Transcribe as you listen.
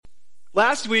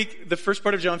Last week, the first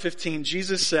part of John 15,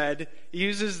 Jesus said, he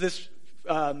uses this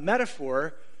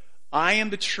metaphor, I am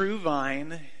the true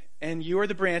vine and you are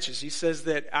the branches. He says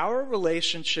that our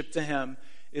relationship to him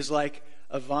is like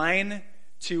a vine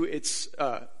to its,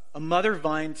 a mother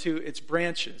vine to its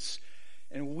branches.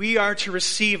 And we are to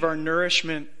receive our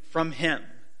nourishment from him.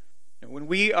 And when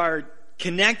we are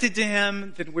connected to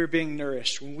him, then we're being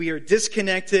nourished. When we are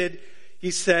disconnected,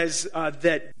 he says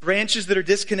that branches that are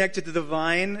disconnected to the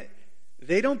vine,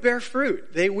 they don't bear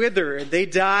fruit. They wither and they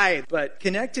die. But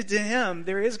connected to him,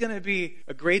 there is going to be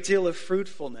a great deal of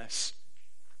fruitfulness.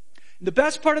 The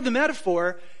best part of the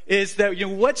metaphor is that,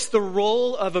 what's the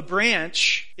role of a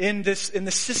branch in the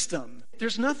system?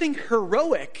 There's nothing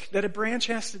heroic that a branch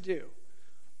has to do.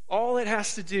 All it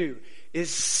has to do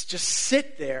is just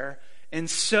sit there and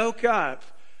soak up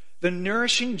the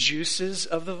nourishing juices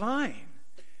of the vine.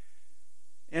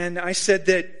 And I said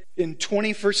that in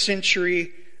 21st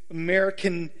century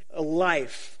American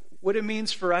life, what it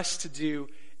means for us to do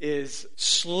is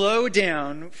slow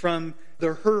down from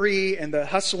the hurry and the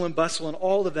hustle and bustle and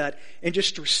all of that and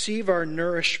just receive our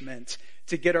nourishment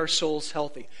to get our souls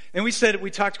healthy. And we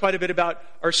talked quite a bit about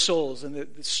our souls and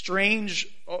it's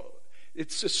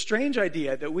a strange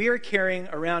idea that we are carrying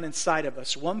around inside of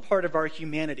us one part of our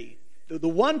humanity. The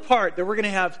one part that we're going to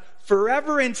have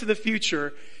forever into the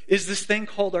future is this thing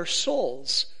called our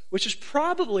souls, which is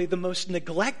probably the most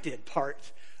neglected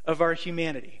part of our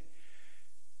humanity.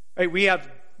 Right? We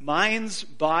have minds,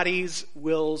 bodies,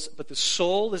 wills, but the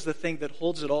soul is the thing that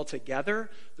holds it all together.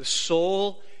 The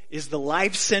soul is the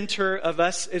life center of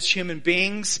us as human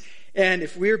beings. And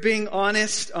if we're being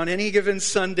honest on any given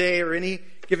Sunday or any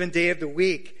given day of the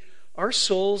week, our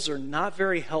souls are not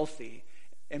very healthy.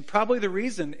 And probably the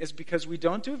reason is because we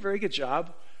don't do a very good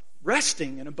job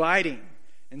resting and abiding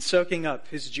and soaking up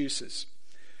his juices.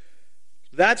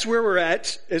 That's where we're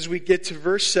at as we get to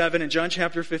verse 7 in John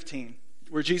chapter 15,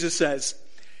 where Jesus says,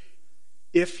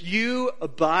 if you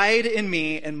abide in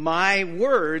me and my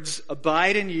words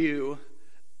abide in you,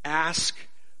 ask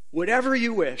whatever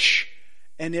you wish,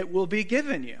 and it will be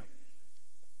given you.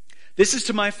 This is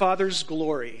to my Father's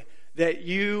glory, that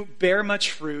you bear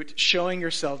much fruit, showing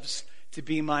yourselves to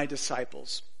be my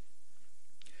disciples.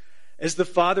 As the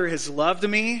Father has loved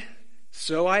me,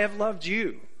 so I have loved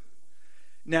you.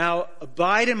 Now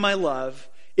abide in my love.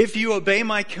 If you obey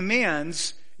my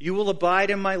commands, you will abide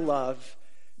in my love,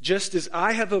 just as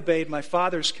I have obeyed my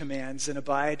Father's commands and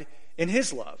abide in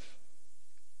his love.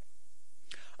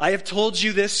 I have told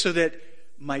you this so that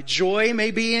my joy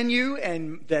may be in you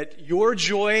and that your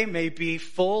joy may be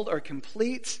full or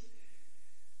complete.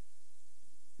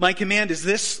 My command is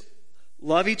this: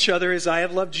 love each other as I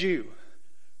have loved you.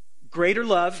 Greater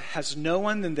love has no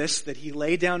one than this, that he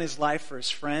laid down his life for his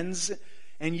friends.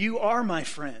 And you are my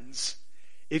friends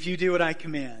if you do what I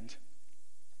command.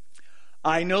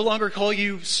 I no longer call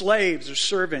you slaves or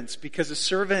servants, because a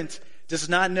servant does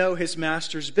not know his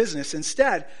master's business.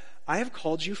 Instead, I have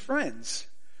called you friends.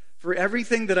 For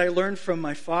everything that I learned from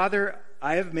my Father,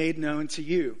 I have made known to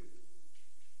you.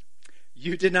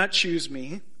 You did not choose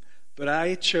me, but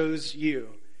I chose you.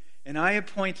 And I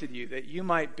appointed you that you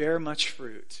might bear much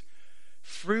fruit,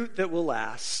 fruit that will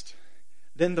last.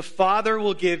 Then the Father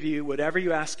will give you whatever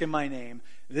you ask in my name.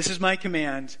 This is my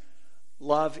command: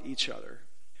 love each other.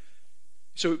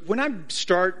 So when I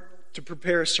start to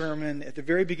prepare a sermon at the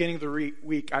very beginning of the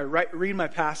week, I read my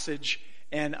passage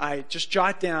and I just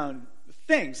jot down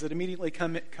things that immediately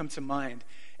come to mind.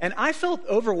 And I felt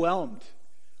overwhelmed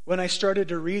when I started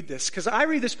to read this, because I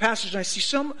read this passage and I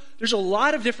see there's a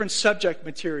lot of different subject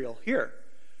material here.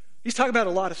 He's talking about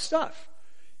a lot of stuff.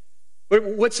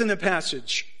 What's in the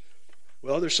passage?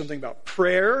 Well, there's something about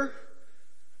prayer,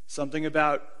 something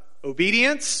about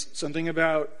obedience, something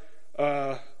about,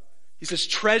 he says,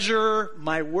 treasure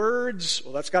my words.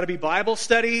 Well, that's got to be Bible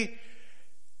study.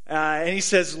 And he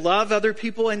says, love other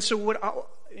people. And so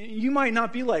you might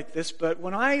not be like this, but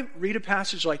when I read a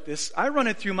passage like this, I run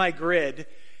it through my grid.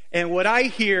 And what I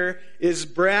hear is,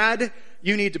 Brad,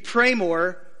 you need to pray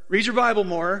more, read your Bible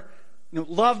more,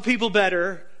 love people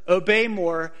better, obey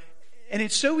more. And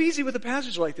it's so easy with a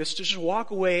passage like this to just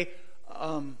walk away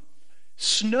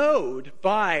snowed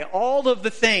by all of the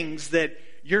things that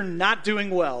you're not doing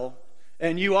well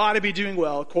and you ought to be doing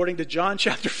well according to John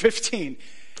chapter 15.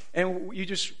 And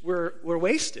we're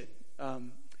wasted.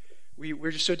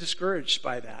 We're just so discouraged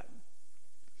by that.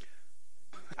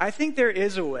 I think there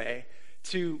is a way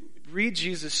to read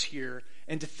Jesus here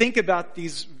and to think about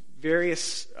these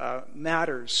various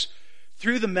matters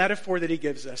through the metaphor that he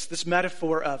gives us, this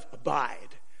metaphor of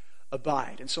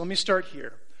abide. And so let me start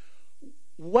here.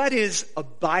 What is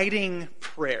abiding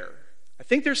prayer? I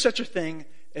think there's such a thing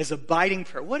as abiding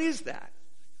prayer. What is that?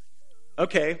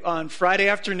 Okay, on Friday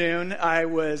afternoon, I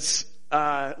was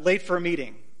late for a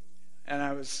meeting, and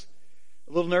I was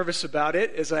a little nervous about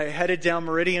it. As I headed down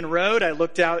Meridian Road, I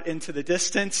looked out into the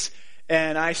distance,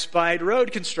 and I spied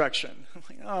road construction. I'm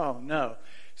like, oh, no.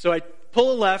 So I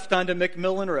pull a left onto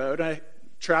McMillan Road. I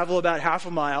travel about half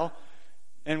a mile,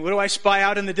 and what do I spy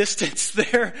out in the distance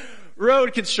there?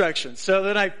 Road construction. So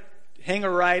then I hang a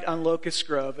right on Locust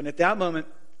Grove, and at that moment,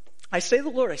 I say to the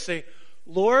Lord, I say,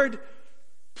 Lord,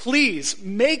 please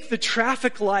make the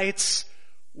traffic lights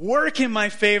work in my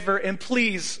favor, and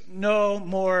please, no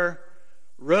more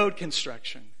road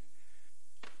construction.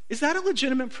 Is that a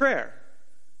legitimate prayer?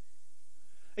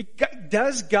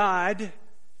 Does God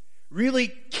really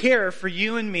care for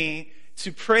you and me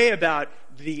to pray about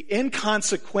the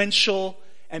inconsequential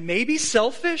and maybe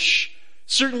selfish,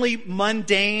 certainly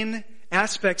mundane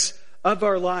aspects of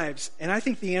our lives? And I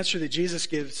think the answer that Jesus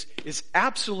gives is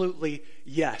absolutely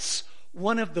yes.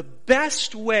 One of the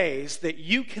best ways that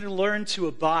you can learn to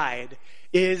abide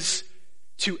is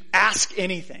to ask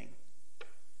anything.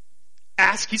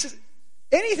 He says,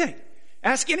 anything.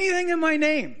 Ask anything in my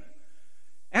name.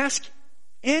 Ask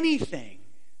anything.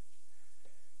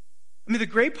 I mean, the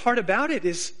great part about it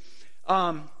is,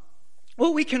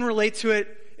 we can relate to it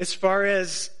as far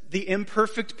as the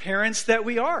imperfect parents that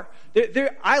we are.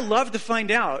 I love to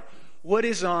find out what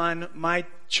is on my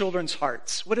children's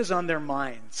hearts, what is on their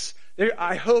minds.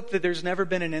 I hope that there's never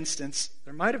been an instance,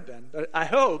 there might have been, but I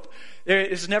hope there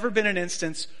has never been an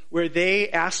instance where they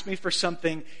asked me for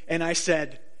something and I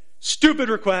said, stupid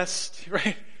request,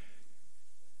 right?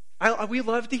 We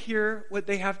love to hear what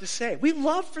they have to say. We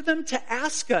love for them to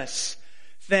ask us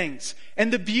things.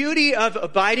 And the beauty of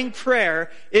abiding prayer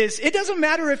is it doesn't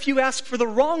matter if you ask for the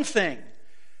wrong thing.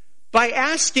 By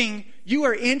asking, you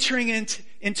are entering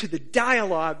into the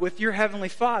dialogue with your Heavenly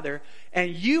Father,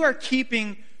 and you are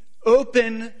keeping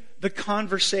open the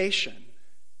conversation.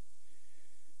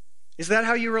 Is that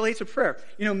how you relate to prayer?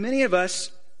 You know, many of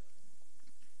us,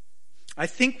 I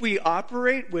think we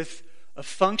operate with a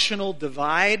functional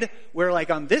divide where, like,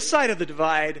 on this side of the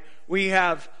divide, we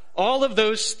have all of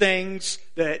those things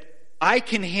that I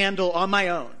can handle on my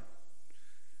own.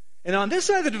 And on this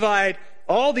side of the divide,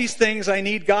 all these things I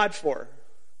need God for.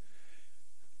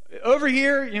 Over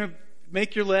here,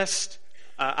 make your list.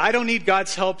 I don't need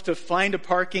God's help to find a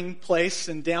parking place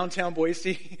in downtown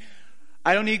Boise.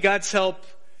 I don't need God's help.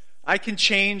 I can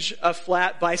change a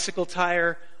flat bicycle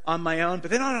tire on my own.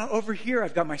 But then over here,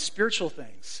 I've got my spiritual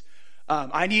things.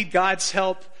 I need God's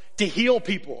help to heal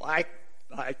people. I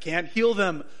can't heal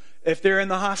them if they're in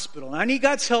the hospital. And I need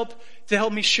God's help to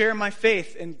help me share my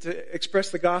faith and to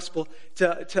express the gospel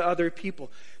to other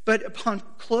people. But upon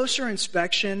closer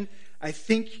inspection, I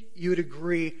think you would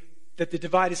agree that the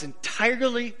divide is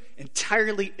entirely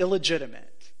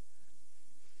illegitimate.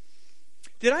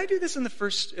 Did I do this in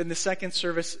the second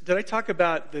service? Did I talk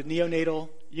about the neonatal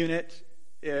unit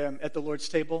at the Lord's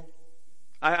table?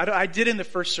 I did in the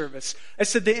first service. I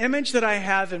said the image that I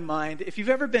have in mind, if you've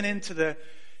ever been in the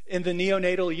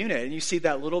neonatal unit and you see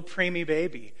that little preemie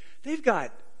baby, they've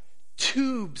got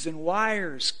tubes and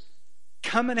wires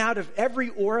coming out of every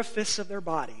orifice of their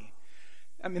body.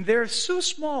 I mean, they're so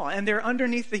small and they're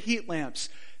underneath the heat lamps.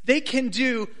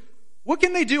 What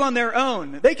can they do on their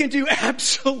own? They can do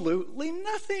absolutely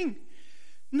nothing.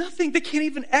 Nothing. They can't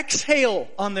even exhale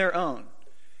on their own.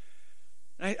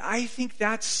 I think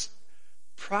that's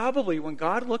probably, when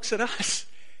God looks at us,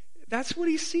 that's what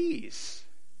he sees.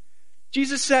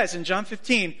 Jesus says in John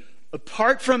 15,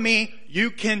 apart from me, you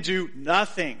can do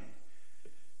nothing.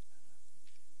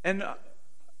 And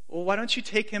why don't you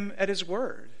take him at his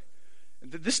word?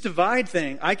 This divide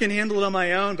thing, I can handle it on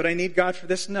my own, but I need God for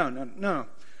this. No.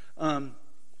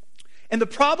 And the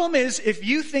problem is, if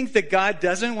you think that God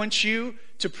doesn't want you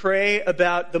to pray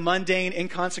about the mundane,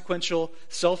 inconsequential,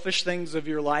 selfish things of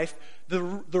your life, the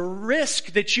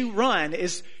risk that you run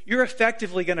is you're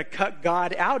effectively going to cut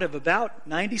God out of about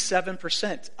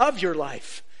 97% of your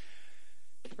life.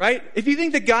 Right? If you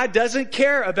think that God doesn't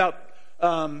care about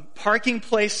parking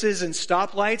places and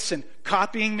stoplights and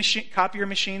copier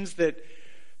machines that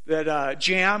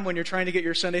jam when you're trying to get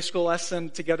your Sunday school lesson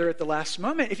together at the last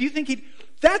moment, if you think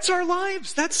that's our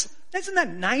lives, isn't that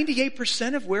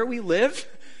 98% of where we live?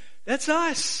 That's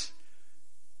us.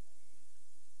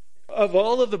 Of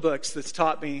all of the books that's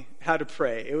taught me how to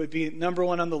pray, it would be number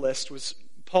one on the list was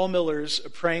Paul Miller's A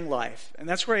Praying Life. And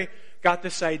that's where I got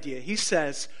this idea. He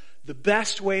says, the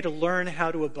best way to learn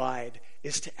how to abide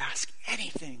is to ask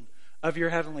anything of your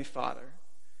Heavenly Father.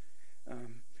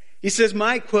 He says,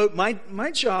 my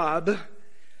job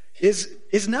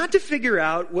is not to figure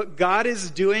out what God is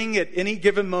doing at any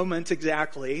given moment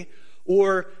exactly,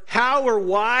 or how or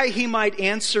why he might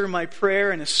answer my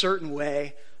prayer in a certain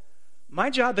way. My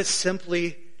job is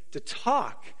simply to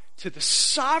talk to the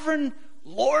sovereign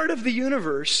Lord of the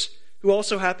universe, who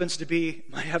also happens to be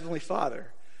my Heavenly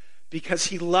Father, because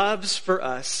he loves for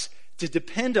us to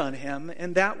depend on him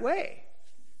in that way.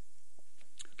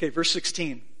 Okay, verse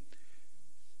 16.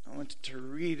 I want to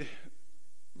read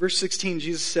verse 16.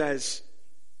 Jesus says,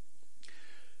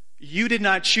 "You did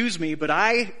not choose me, but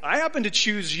I happen to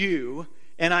choose you,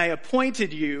 and I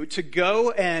appointed you to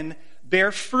go and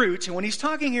bear fruit." And when he's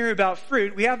talking here about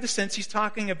fruit, we have the sense he's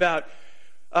talking about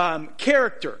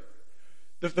character,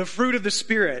 the fruit of the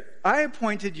Spirit. "I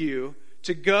appointed you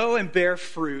to go and bear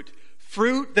fruit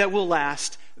that will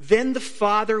last. Then the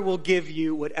Father will give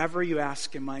you whatever you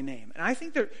ask in my name." And I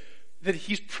think that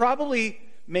he's probably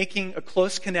making a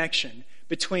close connection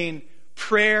between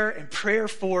prayer and prayer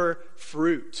for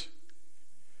fruit.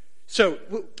 So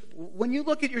when you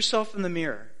look at yourself in the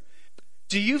mirror,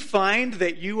 do you find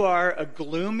that you are a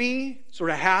gloomy, sort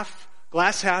of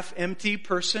glass half empty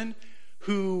person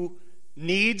who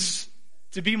needs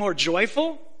to be more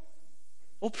joyful?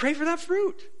 Well, pray for that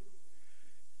fruit.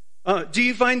 Do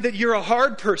you find that you're a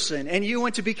hard person and you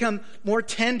want to become more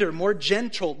tender, more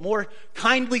gentle, more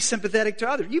kindly sympathetic to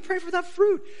others? You pray for that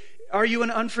fruit. Are you an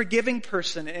unforgiving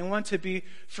person and want to be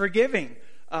forgiving?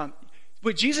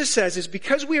 What Jesus says is,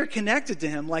 because we are connected to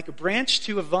him like a branch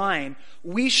to a vine,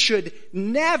 we should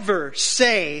never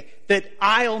say that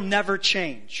I'll never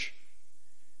change.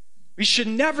 We should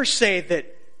never say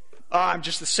that I'm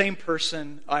just the same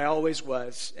person I always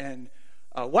was, and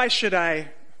why should I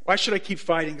keep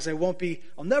fighting? Because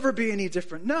I'll never be any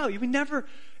different. No, we never.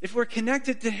 If we're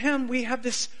connected to him, we have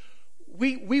this.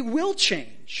 We will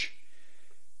change,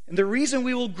 and the reason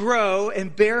we will grow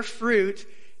and bear fruit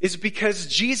is because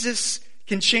Jesus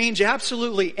can change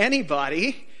absolutely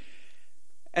anybody,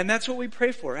 and that's what we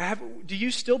pray for. Do you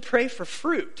still pray for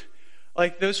fruit,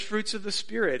 like those fruits of the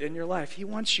Spirit in your life? He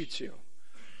wants you to,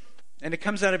 and it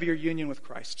comes out of your union with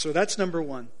Christ. So that's number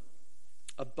one,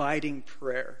 abiding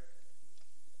prayer.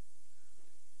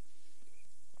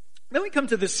 Then we come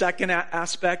to the second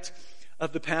aspect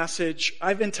of the passage.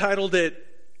 I've entitled it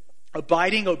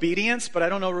Abiding Obedience, but I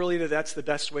don't know really that that's the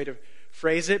best way to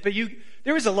phrase it. But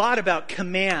there was a lot about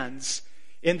commands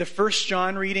in the 1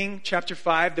 John reading, chapter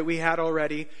 5, that we had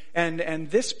already,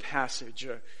 and this passage,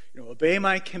 obey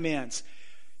my commands.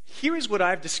 Here is what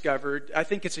I've discovered. I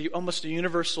think it's almost a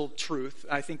universal truth.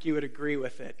 I think you would agree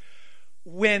with it.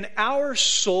 When our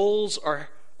souls are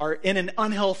in an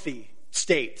unhealthy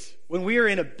state, when we are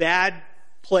in a bad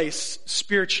place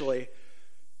spiritually,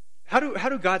 how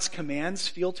do God's commands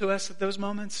feel to us at those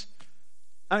moments?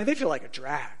 I mean, they feel like a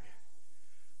drag.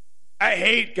 I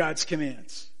hate God's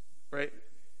commands, right?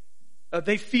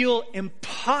 They feel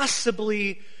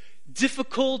impossibly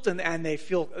difficult, and they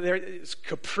feel it's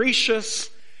capricious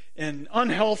and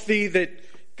unhealthy, that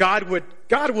God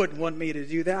wouldn't want me to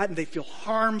do that, and they feel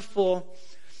harmful.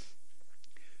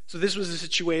 So this was a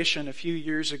situation a few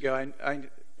years ago.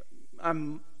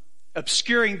 I'm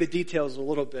obscuring the details a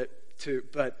little bit too,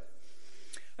 but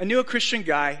I knew a Christian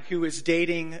guy who was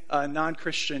dating a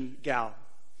non-Christian gal.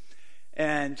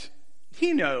 And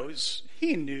he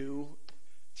knew,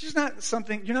 it's just not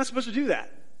something, you're not supposed to do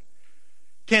that.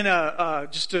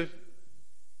 Just to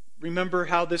remember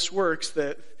how this works,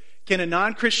 can a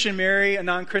non-Christian marry a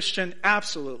non-Christian?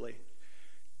 Absolutely.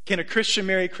 Can a Christian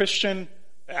marry a Christian?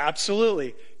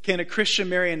 Absolutely. Can a Christian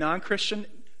marry a non-Christian?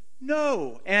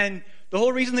 No. And the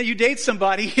whole reason that you date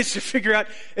somebody is to figure out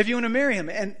if you want to marry him.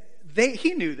 And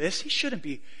he knew this. He shouldn't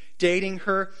be dating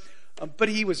her. But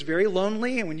he was very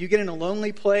lonely. And when you get in a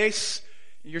lonely place,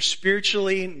 you're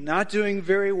spiritually not doing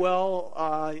very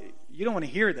well, you don't want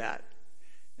to hear that.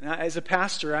 And as a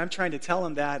pastor, I'm trying to tell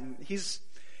him that. And he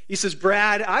says,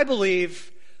 Brad, I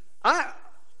believe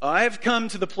I've come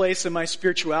to the place in my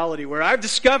spirituality where I've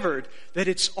discovered that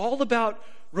it's all about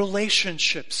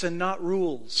relationships and not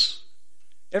rules.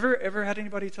 Ever had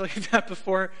anybody tell you that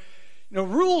before?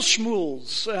 Rules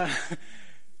schmools.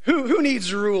 Who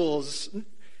needs rules?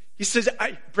 He says,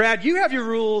 Brad, you have your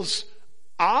rules.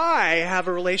 I have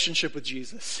a relationship with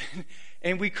Jesus.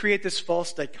 And we create this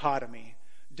false dichotomy,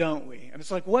 don't we? And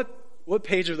it's like, what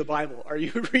page of the Bible are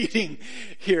you reading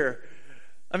here?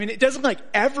 I mean, it doesn't like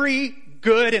every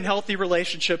good and healthy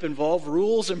relationship involve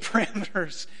rules and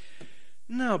parameters.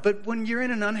 No, but when you're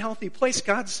in an unhealthy place,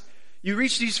 you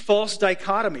reach these false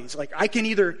dichotomies. Like, I can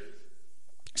either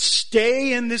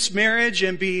stay in this marriage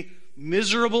and be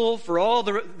miserable for all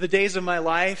the days of my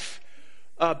life,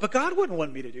 But God wouldn't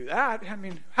want me to do that. I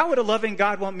mean, how would a loving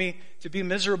God want me to be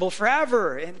miserable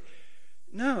forever? And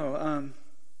no,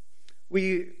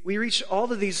 we reach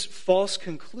all of these false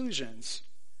conclusions.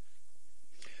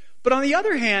 But on the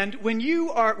other hand, when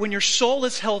your soul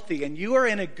is healthy and you are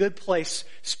in a good place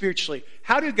spiritually,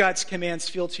 how do God's commands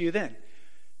feel to you then?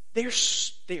 They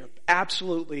are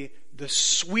absolutely the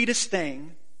sweetest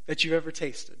thing that you've ever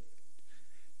tasted.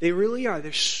 They really are.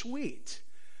 They're sweet.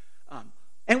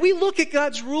 And we look at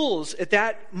God's rules at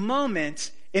that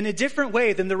moment in a different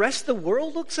way than the rest of the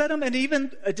world looks at them, and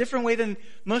even a different way than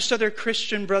most other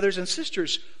Christian brothers and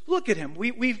sisters look at him.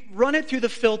 We run it through the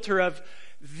filter of,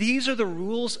 these are the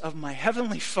rules of my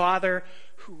Heavenly Father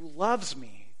who loves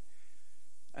me.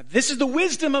 This is the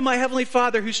wisdom of my Heavenly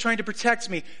Father who's trying to protect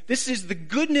me. This is the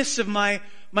goodness of my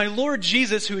Lord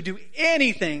Jesus who would do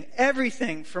anything,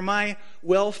 everything for my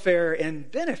welfare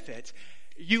and benefit.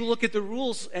 You look at the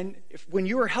rules, and when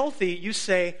you are healthy, you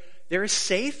say, there is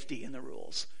safety in the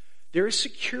rules. There is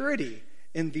security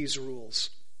in these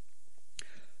rules.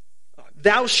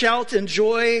 Thou shalt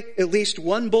enjoy at least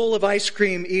one bowl of ice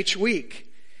cream each week.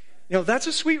 That's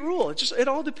a sweet rule. It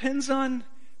all depends on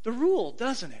the rule,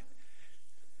 doesn't it?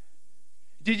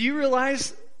 Did you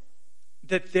realize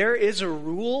that there is a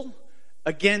rule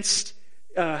against,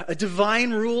 a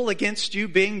divine rule against you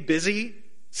being busy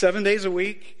 7 days a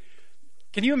week?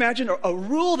 Can you imagine a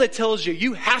rule that tells you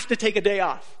you have to take a day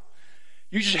off?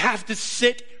 You just have to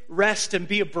sit, rest, and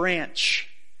be a branch.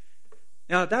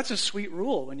 Now, that's a sweet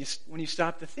rule when you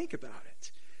stop to think about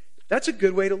it. That's a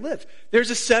good way to live. There's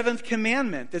a seventh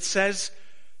commandment that says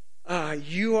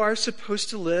you are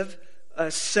supposed to live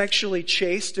a sexually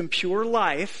chaste and pure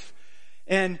life.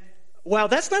 And while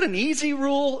that's not an easy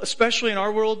rule, especially in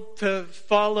our world, to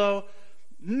follow,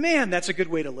 man, that's a good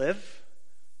way to live.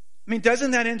 I mean,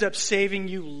 doesn't that end up saving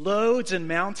you loads and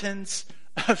mountains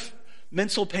of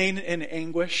mental pain and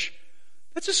anguish?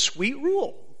 That's a sweet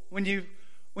rule when you're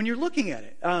looking at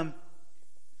it.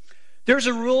 There's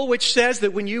a rule which says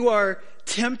that when you are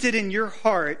tempted in your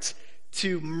heart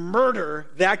to murder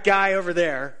that guy over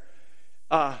there,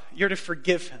 you're to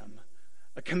forgive him.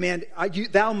 A command,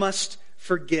 thou must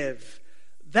forgive.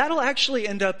 That'll actually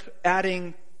end up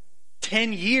adding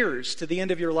 10 years to the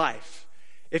end of your life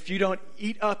if you don't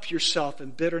eat up yourself in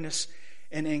bitterness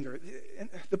and anger. And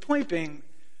the point being,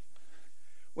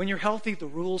 when you're healthy, the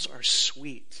rules are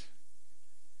sweet.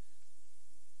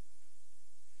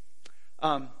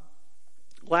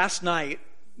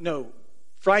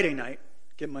 Friday night,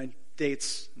 get my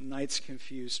nights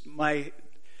confused. My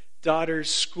daughter's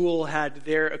school had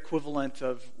their equivalent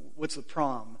of, what's the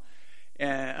prom?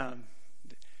 And I'm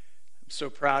so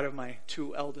proud of my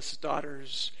two eldest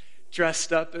daughters,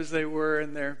 dressed up as they were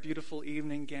in their beautiful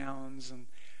evening gowns. And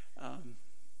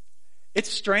it's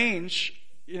strange,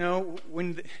 do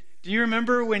you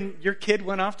remember when your kid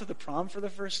went off to the prom for the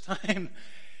first time?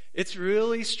 It's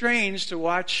really strange to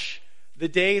watch the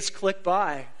days click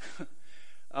by.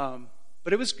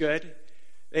 But it was good.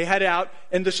 They head out.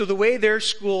 And so the way their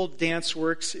school dance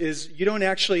works is you don't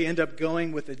actually end up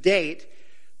going with a date,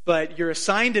 but you're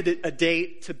assigned a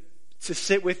date to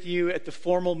sit with you at the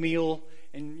formal meal,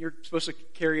 and you're supposed to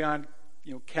carry on,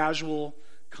 casual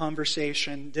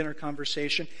conversation, dinner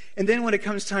conversation. And then when it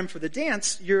comes time for the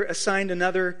dance, you're assigned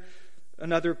another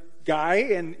guy,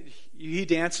 and he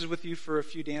dances with you for a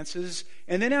few dances.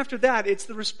 And then after that, it's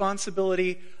the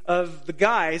responsibility of the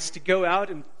guys to go out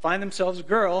and find themselves a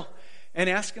girl and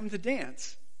ask them to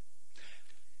dance.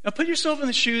 Now put yourself in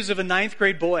the shoes of a 9th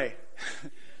grade boy.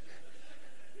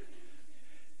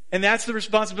 And that's the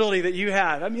responsibility that you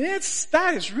have. I mean,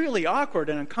 that is really awkward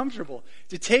and uncomfortable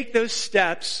to take those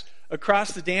steps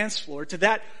across the dance floor to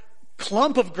that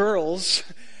clump of girls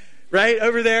right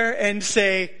over there and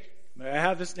say, may I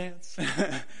have this dance?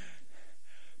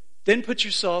 Then put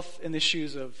yourself in the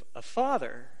shoes of a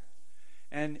father.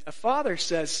 And a father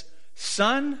says,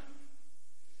 son,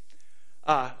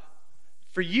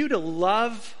 for you to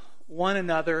love one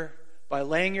another by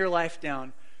laying your life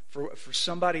down for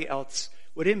somebody else,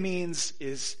 what it means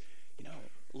is,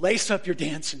 lace up your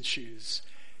dancing shoes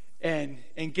and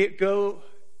get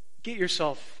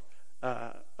yourself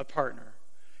a partner.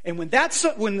 And when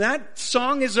that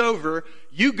song is over,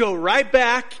 you go right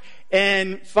back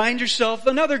and find yourself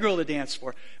another girl to dance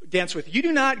with. You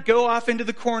do not go off into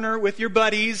the corner with your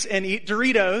buddies and eat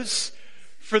Doritos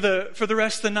for the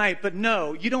rest of the night. But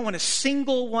no, you don't want a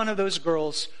single one of those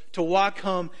girls to walk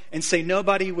home and say,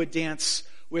 nobody would dance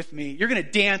with me. You're going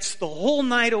to dance the whole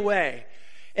night away.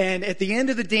 And at the end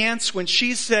of the dance, when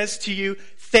she says to you,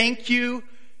 thank you,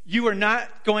 you are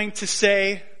not going to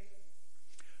say,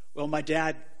 well, my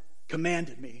dad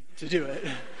commanded me to do it.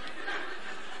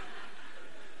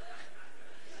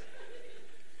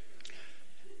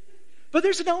 But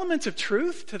there's an element of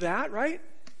truth to that, right?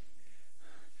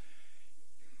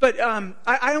 But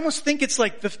I almost think it's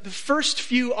like the first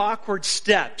few awkward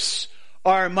steps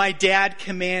are my dad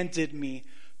commanded me.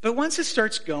 But once it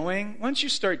starts going, once you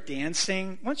start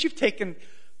dancing, once you've taken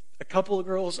a couple of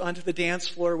girls onto the dance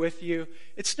floor with you,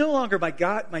 it's no longer my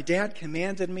dad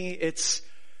commanded me.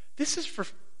 This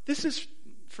is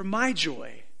for my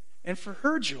joy and for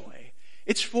her joy.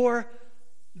 It's for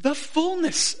the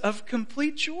fullness of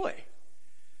complete joy.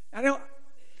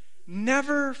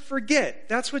 Never forget.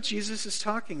 That's what Jesus is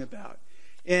talking about.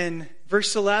 In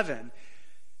verse 11,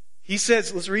 he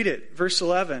says, let's read it. Verse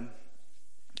 11.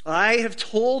 I have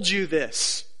told you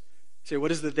this. Say,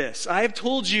 what is the this? I have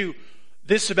told you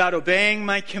this about obeying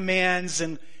my commands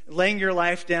and laying your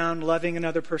life down, loving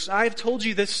another person. I have told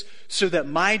you this so that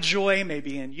my joy may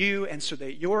be in you and so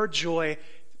that your joy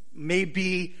may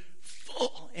be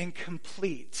full and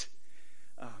complete.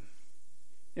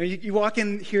 You walk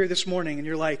in here this morning and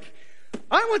you're like,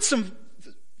 I want some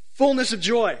fullness of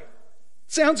joy.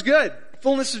 Sounds good.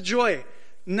 Fullness of joy.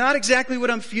 Not exactly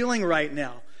what I'm feeling right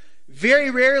now.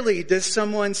 Very rarely does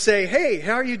someone say, hey,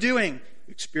 how are you doing?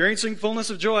 Experiencing fullness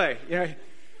of joy.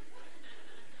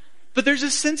 But there's a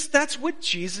sense that's what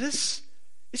Jesus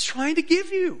is trying to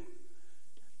give you.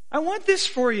 I want this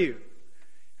for you.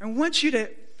 I want you to...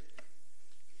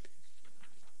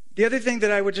 The other thing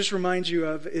that I would just remind you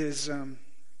of is...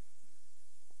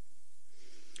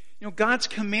 God's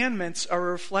commandments are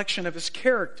a reflection of his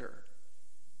character.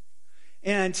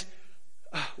 And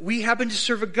we happen to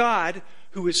serve a God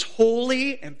who is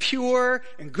holy and pure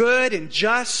and good and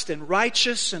just and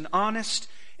righteous and honest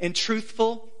and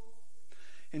truthful.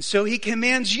 And so he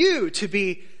commands you to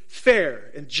be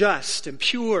fair and just and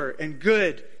pure and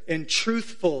good and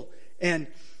truthful. And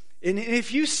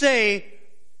if you say,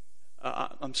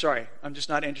 I'm sorry, I'm just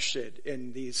not interested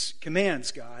in these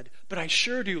commands, God, but I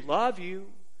sure do love you.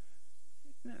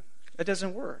 No, that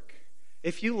doesn't work.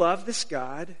 If you love this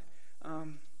God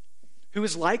who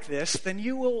is like this, then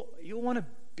you'll want to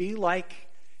be like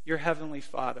your Heavenly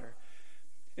Father.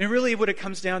 And really what it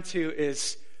comes down to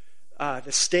is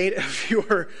the state of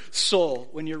your soul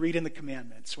when you're reading the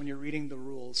commandments, when you're reading the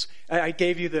rules. I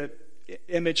gave you the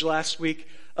image last week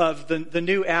of the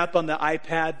new app on the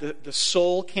iPad, the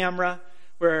soul camera,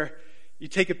 where you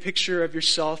take a picture of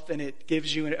yourself and it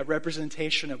gives you a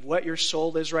representation of what your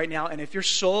soul is right now. And if your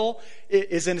soul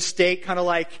is in a state kind of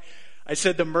like, I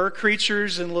said, the mer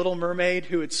creatures in Little Mermaid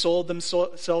who had sold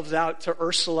themselves out to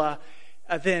Ursula,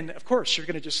 then of course you're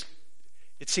going to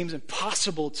it seems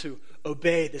impossible to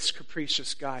obey this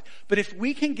capricious God. But if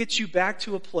we can get you back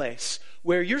to a place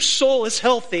where your soul is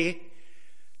healthy,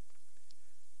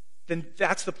 then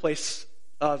that's the place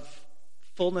of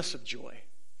fullness of joy.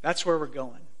 That's where we're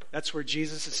going. That's where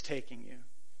Jesus is taking you.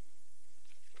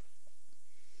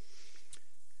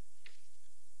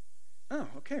 Oh,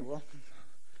 okay, well,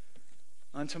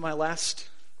 on to the last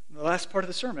part of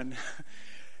the sermon.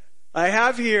 I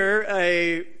have here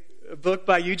a book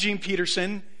by Eugene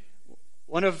Peterson,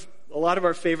 a lot of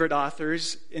our favorite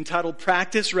authors, entitled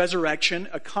Practice Resurrection,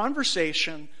 A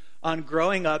Conversation on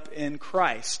Growing Up in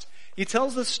Christ. He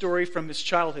tells the story from his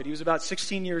childhood. He was about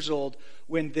 16 years old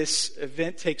when this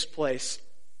event takes place.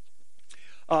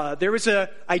 There was an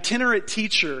itinerant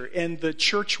teacher in the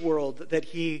church world that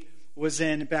he was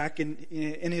in back in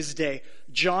his day,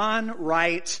 John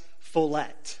Wright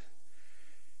Follett.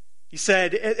 He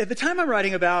said, at the time I'm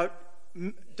writing about,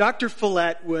 Dr.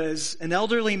 Follett was an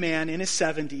elderly man in his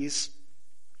 70s,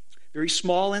 very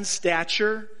small in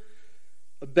stature,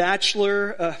 a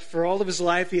bachelor for all of his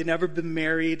life. He had never been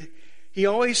married. He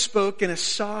always spoke in a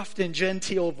soft and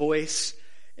genteel voice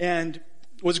and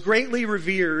was greatly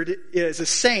revered as a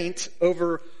saint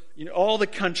over all the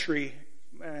country.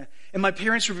 And my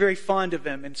parents were very fond of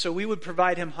him, and so we would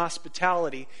provide him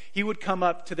hospitality. He would come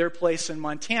up to their place in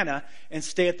Montana and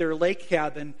stay at their lake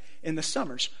cabin in the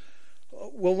summers.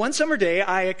 Well, one summer day,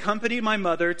 I accompanied my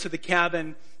mother to the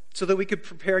cabin so that we could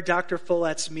prepare Dr.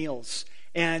 Follett's meals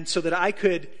and so that I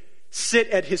could sit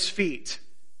at his feet.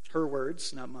 Her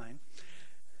words, not mine.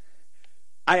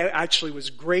 I actually was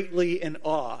greatly in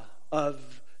awe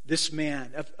of this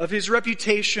man, of his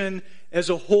reputation as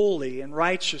a holy and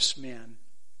righteous man.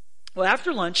 Well,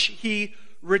 after lunch, he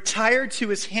retired to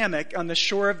his hammock on the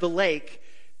shore of the lake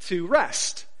to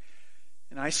rest.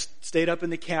 And I stayed up in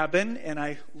the cabin and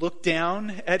I looked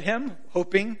down at him,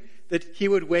 hoping that he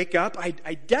would wake up. I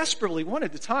desperately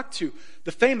wanted to talk to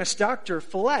the famous Dr.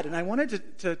 Follett, and I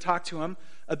wanted to talk to him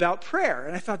about prayer.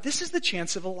 And I thought, this is the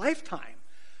chance of a lifetime.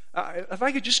 If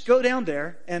I could just go down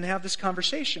there and have this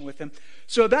conversation with him.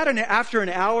 So after an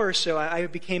hour or so, I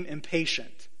became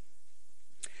impatient.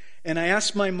 And I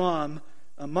asked my mom,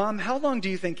 Mom, how long do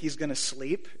you think he's going to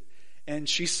sleep? And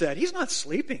she said, he's not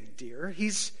sleeping, dear.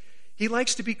 He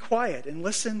likes to be quiet and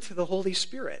listen to the Holy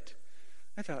Spirit.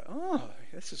 I thought, oh,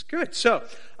 this is good.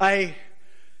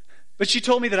 But she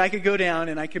told me that I could go down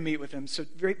and I could meet with him. So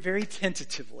very, very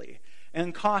tentatively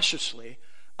and cautiously,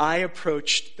 I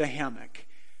approached the hammock.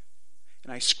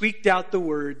 And I squeaked out the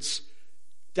words,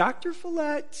 Dr.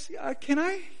 Follett, can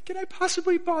I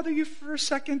possibly bother you for a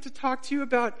second to talk to you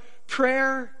about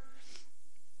prayer?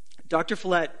 Dr.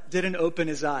 Follett didn't open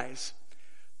his eyes,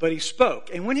 but he spoke.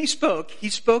 And when he spoke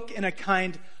in a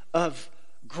kind of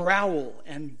growl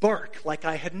and bark like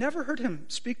I had never heard him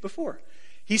speak before.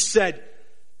 He said,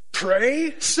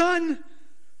 pray, son?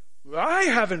 I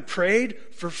haven't prayed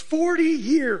for 40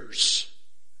 years.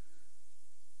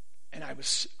 And I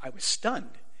was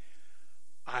stunned.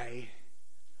 I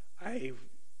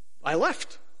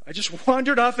left. I just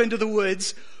wandered off into the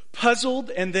woods, puzzled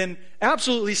and then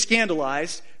absolutely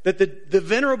scandalized that the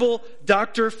venerable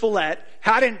Dr. Follett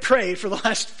hadn't prayed for the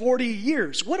last 40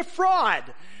 years. What a fraud!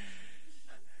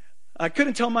 I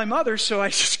couldn't tell my mother, so I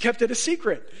just kept it a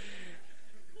secret.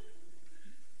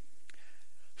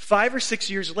 5 or 6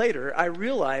 years later, I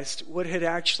realized what had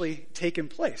actually taken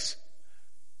place.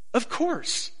 Of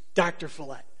course, Dr.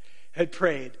 Follett had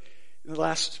prayed in the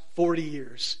last 40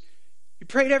 years. He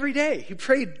prayed every day. He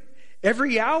prayed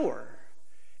every hour.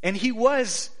 And he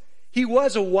was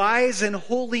a wise and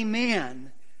holy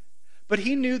man. But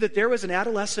he knew that there was an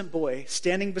adolescent boy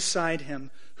standing beside him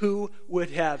who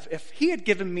would have, if he had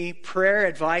given me prayer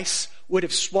advice, would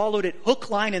have swallowed it hook,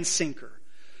 line, and sinker.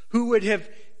 Who would have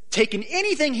taken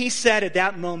anything he said at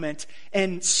that moment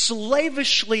and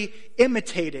slavishly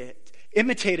imitated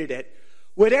it.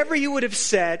 Whatever you would have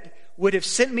said would have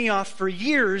sent me off for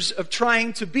years of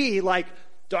trying to be like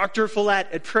Dr. Follett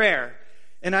at prayer.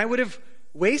 And I would have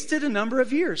wasted a number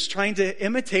of years trying to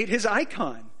imitate his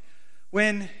icon,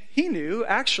 when he knew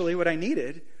actually what I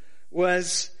needed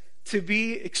was to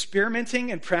be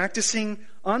experimenting and practicing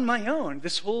on my own.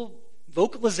 This whole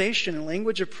vocalization and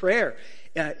language of prayer,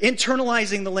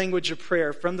 internalizing the language of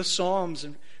prayer from the Psalms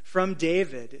and from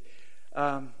David.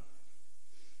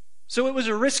 So it was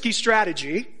a risky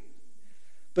strategy,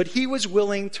 but he was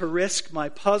willing to risk my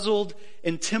puzzled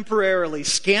and temporarily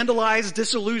scandalized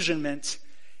disillusionment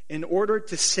in order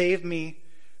to save me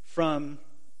from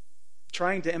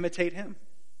trying to imitate him.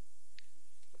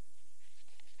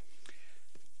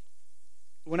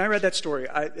 When I read that story,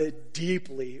 it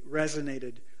deeply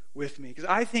resonated with me, because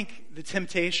I think the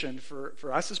temptation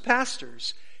for us as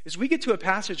pastors is we get to a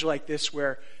passage like this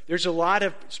where there's a lot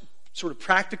of sort of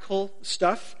practical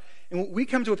stuff, and we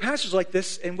come to a passage like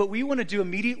this, and what we want to do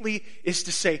immediately is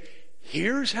to say,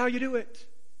 here's how you do it.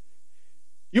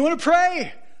 You want to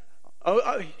pray?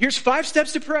 Here's 5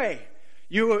 steps to pray.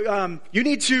 You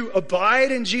need to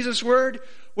abide in Jesus' word.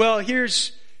 Well,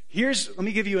 here's let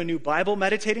me give you a new Bible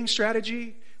meditating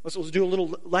strategy. Let's do a little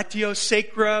Lectio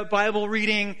Sacra Bible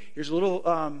reading. Here's a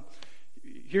little.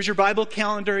 Here's your Bible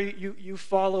calendar. You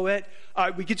follow it.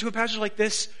 We get to a passage like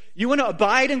this. You want to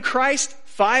abide in Christ?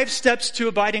 5 steps to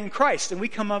abiding in Christ, and we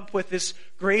come up with this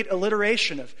great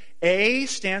alliteration of A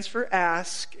stands for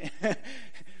ask,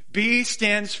 B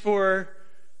stands for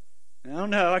I don't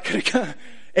know. I could have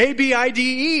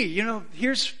ABIDE.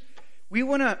 We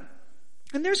want to,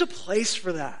 and there's a place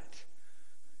for that.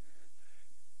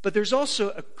 But there's also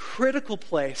a critical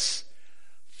place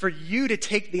for you to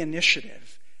take the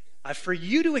initiative, for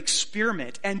you to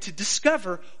experiment and to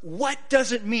discover what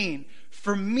does it mean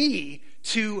for me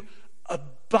to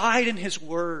abide in his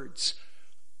words.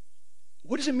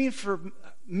 What does it mean for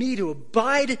me to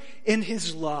abide in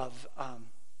his love?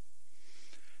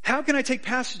 How can I take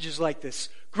passages like this?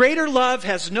 Greater love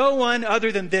has no one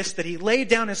other than this, that he laid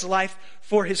down his life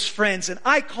for his friends. And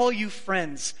I call you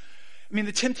friends. I mean,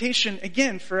 the temptation,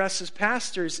 again, for us as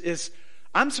pastors is,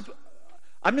 I'm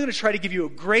going to try to give you a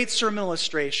great sermon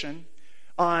illustration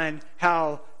on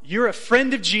how you're a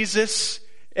friend of Jesus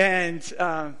and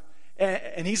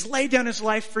he's laid down his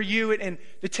life for you. And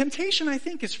the temptation, I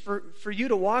think, is for you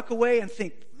to walk away and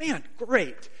think, man,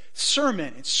 great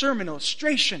sermon and sermon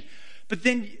illustration. But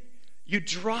then you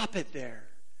drop it there,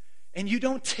 and you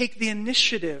don't take the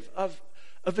initiative of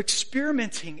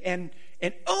experimenting and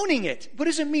owning it. What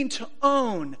does it mean to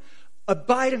own?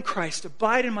 Abide in Christ,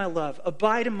 abide in my love,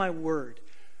 abide in my word.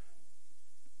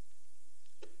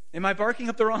 Am I barking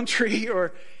up the wrong tree?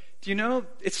 Or do you know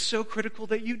it's so critical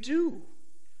that you do?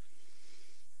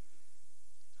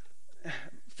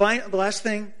 The last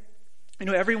thing,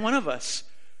 every one of us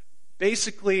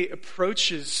basically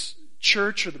approaches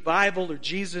church or the Bible or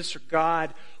Jesus or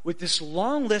God with this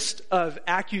long list of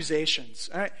accusations.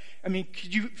 I mean,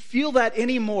 could you feel that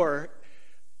any more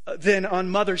than on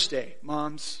Mother's Day,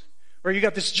 moms? Where you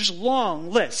got this just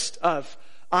long list of,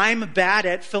 I'm bad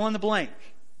at fill in the blank.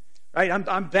 Right?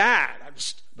 I'm bad.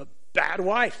 I'm a bad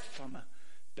wife. I'm a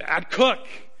bad cook.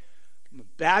 I'm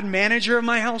a bad manager of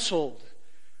my household.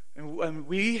 And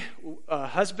we,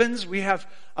 husbands,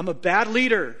 I'm a bad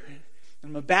leader.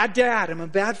 I'm a bad dad. I'm a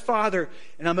bad father.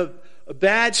 And I'm a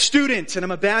bad student. And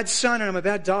I'm a bad son. And I'm a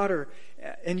bad daughter.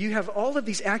 And you have all of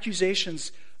these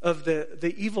accusations of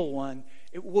the evil one.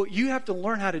 What you have to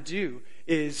learn how to do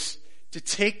is to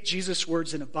take Jesus'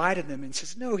 words and abide in them. And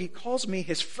says, no, he calls me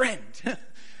his friend.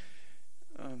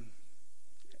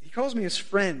 He calls me his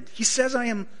friend. He says I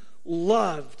am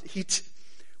loved.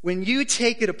 When you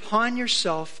take it upon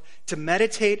yourself to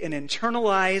meditate and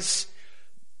internalize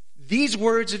these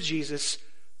words of Jesus,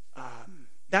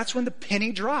 that's when the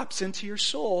penny drops into your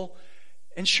soul.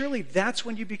 And surely that's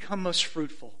when you become most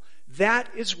fruitful. That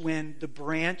is when the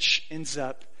branch ends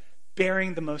up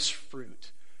bearing the most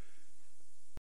fruit.